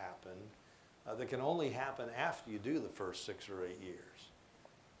that will happen that can only happen after you do the first 6 or 8 years.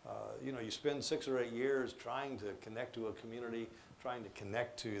 You know, you spend 6 or 8 years trying to connect to a community, trying to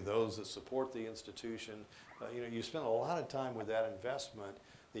connect to those that support the institution. You know, you spend a lot of time with that investment.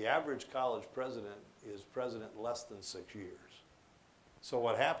 The average college president is president less than 6 years. So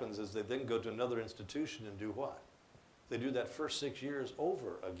what happens is they then go to another institution and do what? They do that first 6 years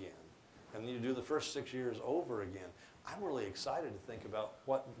over again. And then you do the first 6 years over again. I'm really excited to think about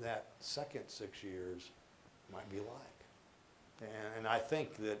what that second 6 years might be like. And I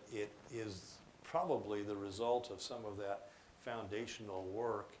think that it is probably the result of some of that foundational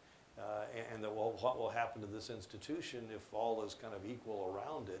work, and that what will happen to this institution if all is kind of equal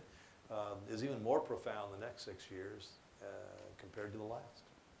around it is even more profound the next 6 years compared to the last.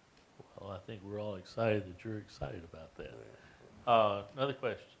 Well, I think we're all excited that you're excited about that. Another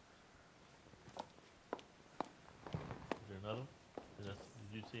question? Is there another one? Did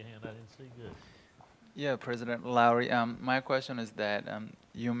you see a hand I didn't see? Good. Yeah, President Lowry. My question is that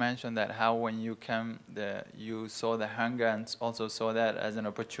you mentioned that how when you came, you saw the hunger and also saw that as an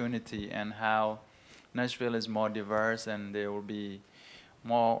opportunity, and how Nashville is more diverse and there will be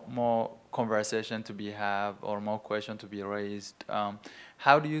more conversation to be had or more question to be raised.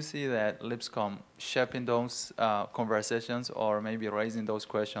 How do you see that Lipscomb shaping those conversations, or maybe raising those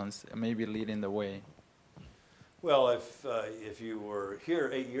questions, maybe leading the way? Well, if you were here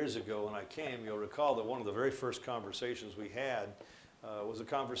 8 years ago when I came, you'll recall that one of the very first conversations we had was a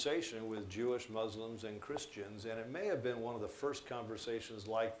conversation with Jewish, Muslims, and Christians, and it may have been one of the first conversations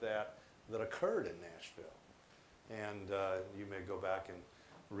like that that occurred in Nashville. And you may go back and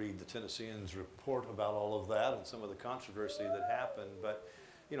read the Tennessean's report about all of that and some of the controversy that happened. But,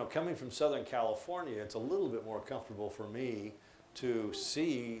 you know, coming from Southern California, it's a little bit more comfortable for me to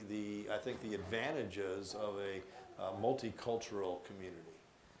see I think the advantages of a multicultural community.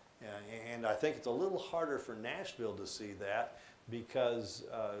 And I think it's a little harder for Nashville to see that because,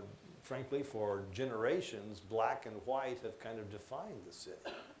 frankly, for generations, black and white have kind of defined the city.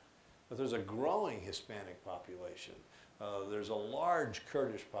 But there's a growing Hispanic population. There's a large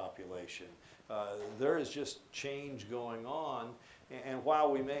Kurdish population. There is just change going on. And while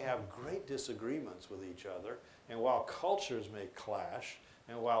we may have great disagreements with each other, and while cultures may clash,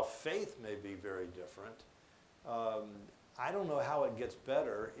 and while faith may be very different, I don't know how it gets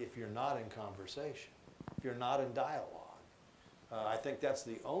better if you're not in conversation, if you're not in dialogue. I think that's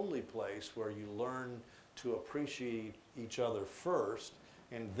the only place where you learn to appreciate each other first,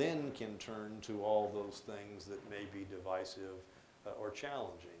 and then can turn to all those things that may be divisive or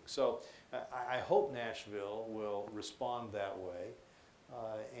challenging. So I hope Nashville will respond that way,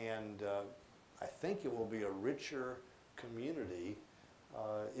 and I think it will be a richer community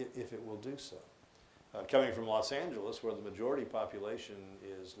if it will do so. Coming from Los Angeles, where the majority population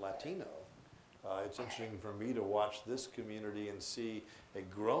is Latino, it's interesting for me to watch this community and see a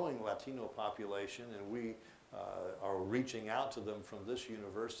growing Latino population, and we are reaching out to them from this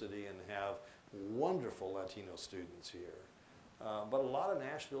university and have wonderful Latino students here. But a lot of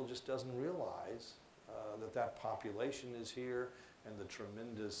Nashville just doesn't realize that population is here and the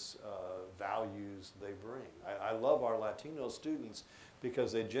tremendous values they bring. I love our Latino students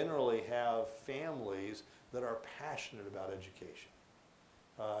because they generally have families that are passionate about education.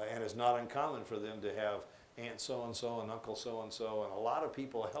 And it's not uncommon for them to have Aunt so-and-so and Uncle so-and-so and a lot of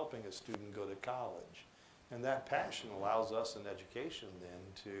people helping a student go to college. And that passion allows us in education then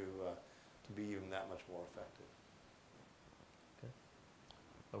to be even that much more effective. Okay.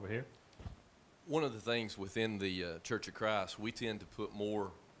 Over here. One of the things within the Church of Christ, we tend to put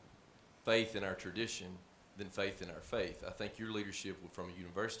more faith in our tradition than faith in our faith. I think your leadership from a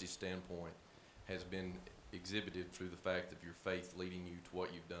university standpoint has been exhibited through the fact of your faith leading you to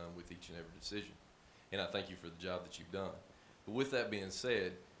what you've done with each and every decision. And I thank you for the job that you've done. But with that being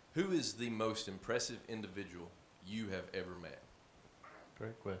said, who is the most impressive individual you have ever met?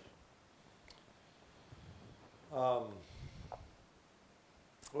 Great question.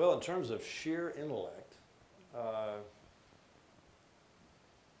 Well, in terms of sheer intellect,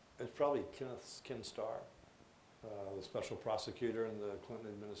 it's probably Ken Starr, the special prosecutor in the Clinton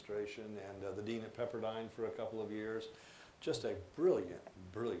administration, and the dean at Pepperdine for a couple of years. Just a brilliant,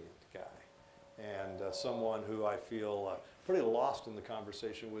 brilliant guy, and someone who I feel pretty lost in the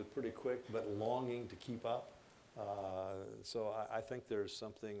conversation with pretty quick, but longing to keep up. So I think there's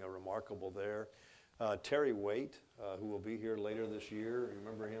something remarkable there. Terry Waite, who will be here later this year. You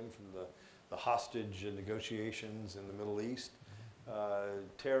remember him from the hostage negotiations in the Middle East.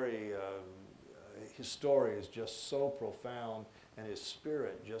 Terry, his story is just so profound, and his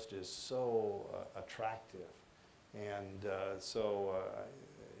spirit just is so attractive. And so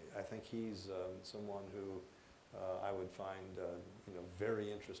I think he's someone who I would find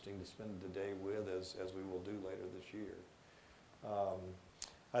very interesting to spend the day with, as we will do later this year.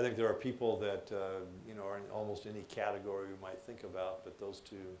 I think there are people that are in almost any category you might think about, but those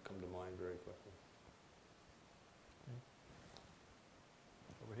two come to mind very quickly.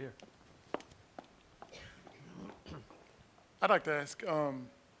 here. I'd like to ask, kind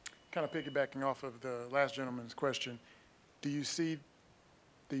of piggybacking off of the last gentleman's question, do you see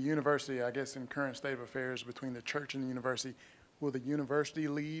the university, I guess, in current state of affairs between the church and the university, will the university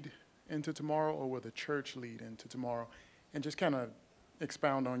lead into tomorrow, or will the church lead into tomorrow? And just kind of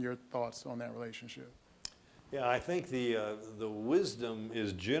expound on your thoughts on that relationship. Yeah, I think the wisdom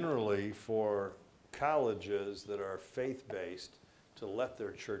is generally for colleges that are faith-based to let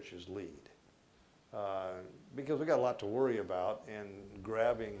their churches lead. Because we got a lot to worry about, and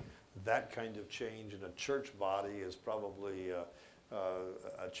grabbing that kind of change in a church body is probably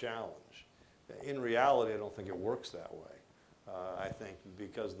a challenge. In reality, I don't think it works that way. I think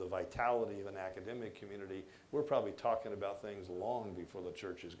because of the vitality of an academic community, we're probably talking about things long before the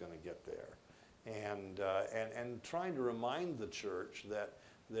church is going to get there. And trying to remind the church that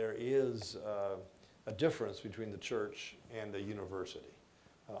there is a difference between the church and the university.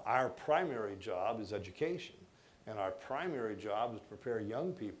 Our primary job is education, and our primary job is to prepare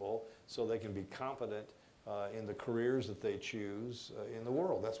young people so they can be competent in the careers that they choose in the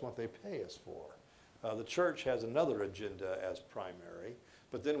world. That's what they pay us for. The church has another agenda as primary,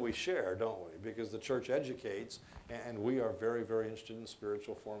 but then we share, don't we? Because the church educates, and we are very, very interested in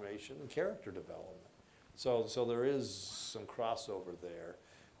spiritual formation and character development. So there is some crossover there,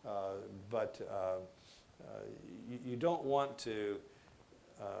 but you don't want to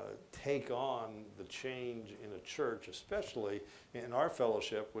take on the change in a church, especially in our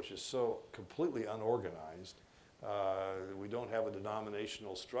fellowship, which is so completely unorganized. We don't have a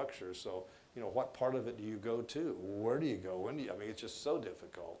denominational structure, so you know, what part of it do you go to? Where do you go? When do you? I mean, it's just so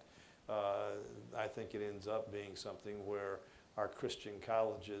difficult. I think it ends up being something where our Christian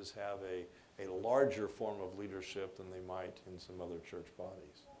colleges have a larger form of leadership than they might in some other church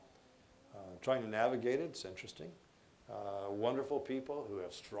bodies. Trying to navigate it, it's interesting. Wonderful people who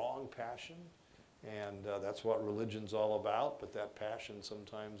have strong passion, and that's what religion's all about, but that passion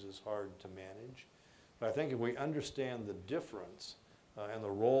sometimes is hard to manage. But I think if we understand the difference and the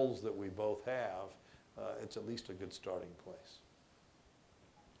roles that we both have, it's at least a good starting place.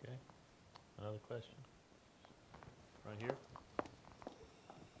 Okay. Another question? Right here.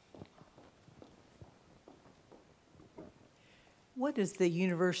 What is the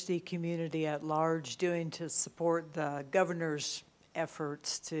university community at large doing to support the governor's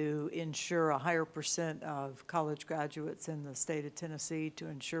efforts to ensure a higher % of college graduates in the state of Tennessee to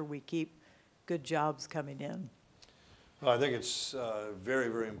ensure we keep good jobs coming in? Well, I think it's very,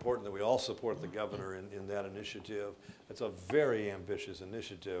 very important that we all support the governor in that initiative. It's a very ambitious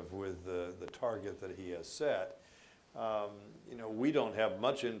initiative with the target that he has set. You know, we don't have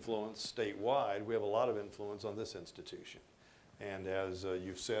much influence statewide. We have a lot of influence on this institution. And as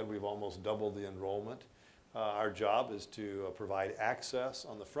you've said, we've almost doubled the enrollment. Our job is to provide access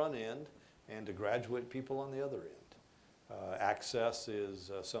on the front end and to graduate people on the other end. Access is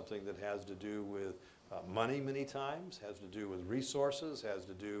something that has to do with money many times, has to do with resources, has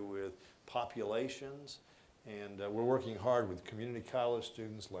to do with populations. And we're working hard with community college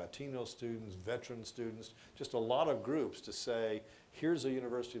students, Latino students, veteran students, just a lot of groups to say, here's a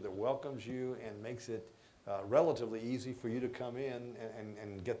university that welcomes you and makes it relatively easy for you to come in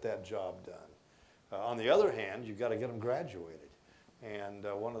and get that job done. On the other hand, you've got to get them graduated. And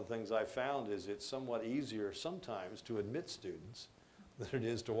one of the things I found is it's somewhat easier sometimes to admit students than it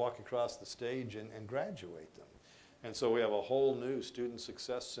is to walk across the stage and graduate them. And so we have a whole new Student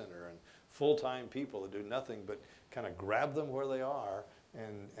Success Center and full-time people that do nothing but kind of grab them where they are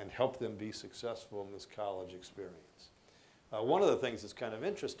and help them be successful in this college experience. One of the things that's kind of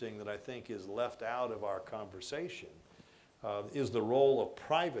interesting that I think is left out of our conversation is the role of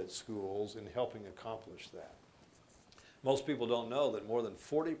private schools in helping accomplish that. Most people don't know that more than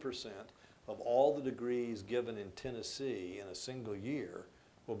 40% of all the degrees given in Tennessee in a single year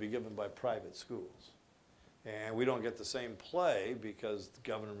will be given by private schools. And we don't get the same play because the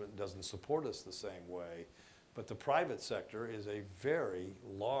government doesn't support us the same way. But the private sector is a very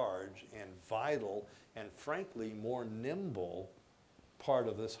large and vital and frankly more nimble part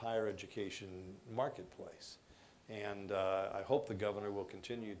of this higher education marketplace. And I hope the governor will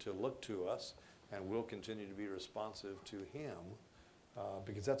continue to look to us and we'll continue to be responsive to him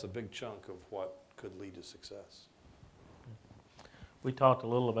because that's a big chunk of what could lead to success. We talked a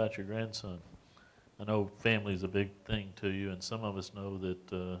little about your grandson. I know family is a big thing to you, and some of us know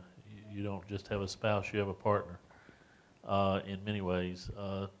that you don't just have a spouse, you have a partner in many ways.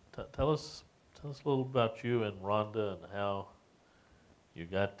 Tell us a little about you and Rhonda and how you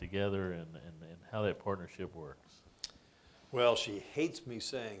got together and how that partnership works. Well, she hates me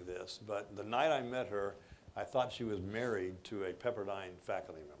saying this, but the night I met her, I thought she was married to a Pepperdine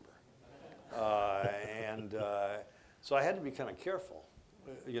faculty member. So I had to be kind of careful.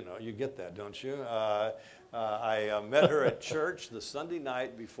 You know, you get that, don't you? I met her at church the Sunday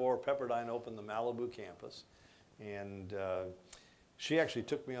night before Pepperdine opened the Malibu campus, and she actually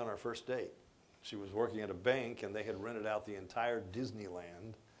took me on our first date. She was working at a bank, and they had rented out the entire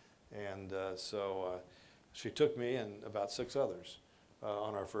Disneyland, and so she took me and about 6 others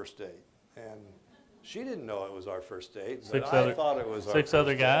on our first date. And she didn't know it was our first date, but I thought it was our first date. 6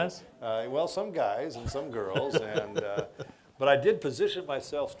 other guys? Well, some guys and some girls, and but I did position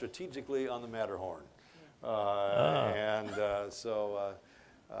myself strategically on the Matterhorn. So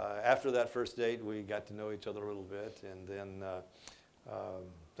after that first date, we got to know each other a little bit, and then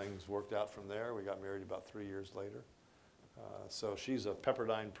things worked out from there. We got married about 3 years later. So she's a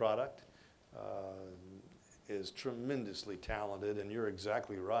Pepperdine product, is tremendously talented, and you're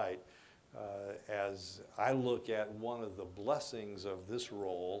exactly right. As I look at one of the blessings of this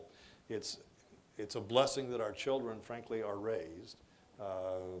role, it's a blessing that our children, frankly, are raised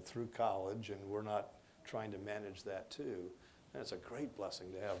through college, and we're not trying to manage that too. And it's a great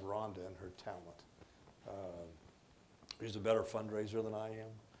blessing to have Rhonda and her talent. She's a better fundraiser than I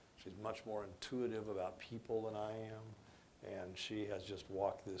am. She's much more intuitive about people than I am, and she has just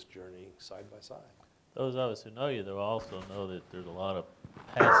walked this journey side by side. Those of us who know you, they'll also know that there's a lot of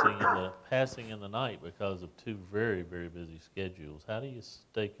passing in the night because of 2 very, very busy schedules. How do you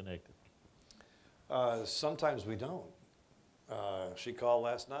stay connected? Sometimes we don't. She called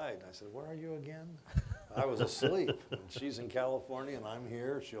last night. I said, "Where are you again?" I was asleep. And she's in California, and I'm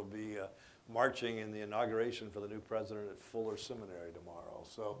here. She'll be marching in the inauguration for the new president at Fuller Seminary tomorrow.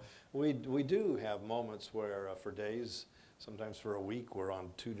 So we do have moments where for days, sometimes for a week, we're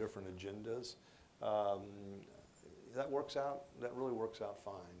on 2 different agendas. That works out. That really works out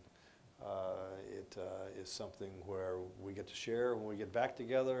fine. It is something where we get to share when we get back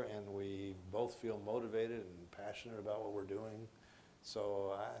together, and we both feel motivated and passionate about what we're doing.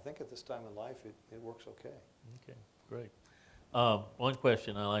 So I think at this time in life, it works okay. Okay, great. One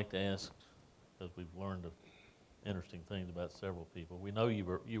question I like to ask, because we've learned interesting things about several people. We know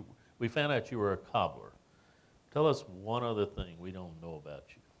we found out you were a cobbler. Tell us one other thing we don't know about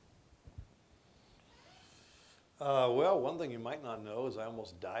you. Well, one thing you might not know is I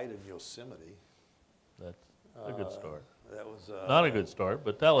almost died in Yosemite. That's a good start. That was not a good start,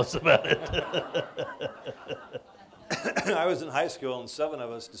 but tell us about it. I was in high school, and 7 of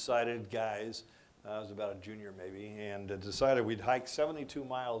us decided, guys, I was about a junior maybe, and decided we'd hike 72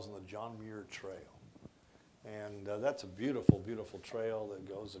 miles on the John Muir Trail. And that's a beautiful, beautiful trail that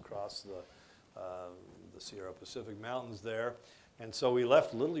goes across the Sierra Pacific Mountains there. And so we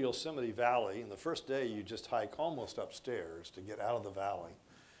left Little Yosemite Valley, and the first day you just hike almost upstairs to get out of the valley.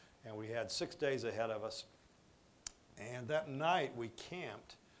 And we had 6 days ahead of us. And that night we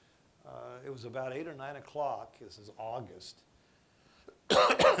camped. It was about 8 or 9 o'clock. This is August.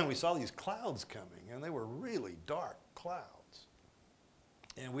 And we saw these clouds coming, and they were really dark clouds.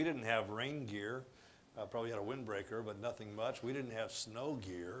 And we didn't have rain gear. Probably had a windbreaker, but nothing much. We didn't have snow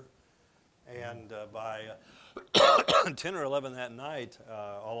gear. And by 10 or 11 that night,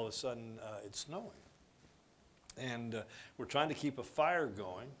 all of a sudden, it's snowing. And we're trying to keep a fire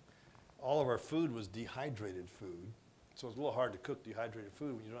going. All of our food was dehydrated food. So it's a little hard to cook dehydrated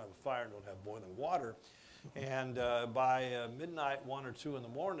food when you don't have a fire and don't have boiling water. And by midnight, 1 or 2 in the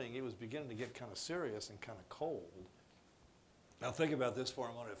morning, it was beginning to get kind of serious and kind of cold. Now think about this for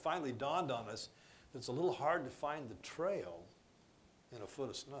a moment. It finally dawned on us that it's a little hard to find the trail in a foot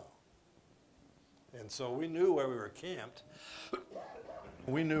of snow. And so we knew where we were camped.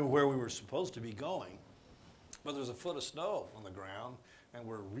 We knew where we were supposed to be going. But there's a foot of snow on the ground, and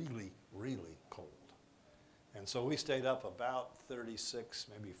we're really, really cold. And so we stayed up about 36,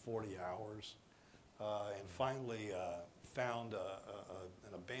 maybe 40 hours, and finally found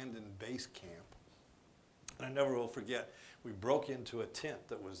an abandoned base camp. And I never will forget, we broke into a tent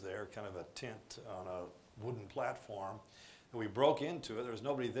that was there, kind of a tent on a wooden platform. And we broke into it. There was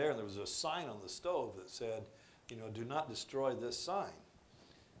nobody there, and there was a sign on the stove that said, you know, "Do not destroy this sign."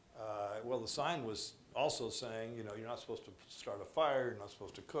 Well, the sign was also saying, you know, you're not supposed to start a fire, you're not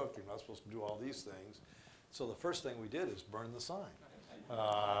supposed to cook, you're not supposed to do all these things. So the first thing we did is burn the sign.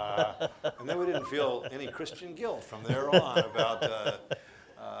 And then we didn't feel any Christian guilt from there on about,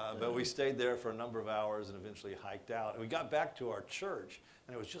 but we stayed there for a number of hours and eventually hiked out. And we got back to our church,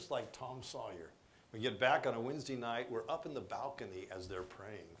 and it was just like Tom Sawyer. We get back on a Wednesday night, we're up in the balcony as they're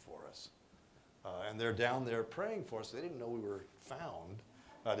praying for us. And they're down there praying for us. They didn't know we were found.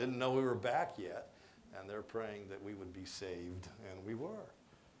 Didn't know we were back yet. And they're praying that we would be saved, and we were.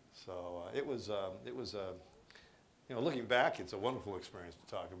 So it was, you know, looking back, it's a wonderful experience to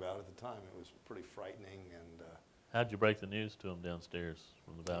talk about. At the time, it was pretty frightening, and How'd you break the news to them downstairs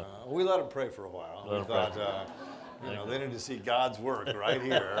from the balcony? we let them pray for a while. Let We 'em pray. thought, you know, they need to see God's work right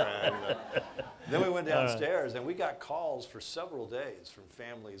here. And then we went downstairs, and we got calls for several days from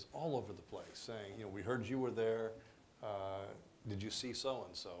families all over the place saying, you know, we heard you were there. Did you see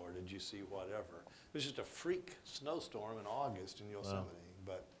so-and-so, or did you see whatever? It was just a freak snowstorm in August in Yosemite,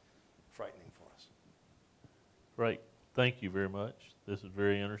 but frightening for us. Great. Thank you very much. This is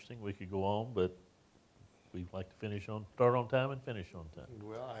very interesting. We could go on, but we'd like to start on time and finish on time.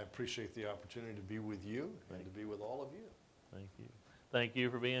 Well, I appreciate the opportunity to be with you and to be with all of you. Thank you. Thank you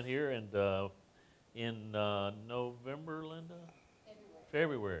for being here. And in November, Linda?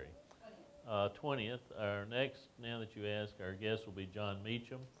 February. 20th. Our next, now that you ask, our guest will be John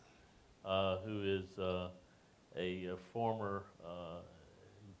Meacham, who is a former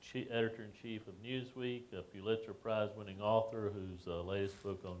editor-in-chief of Newsweek, a Pulitzer Prize-winning author whose latest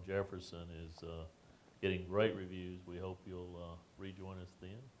book on Jefferson is getting great reviews. We hope you'll rejoin us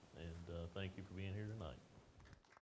then, and thank you for being here tonight.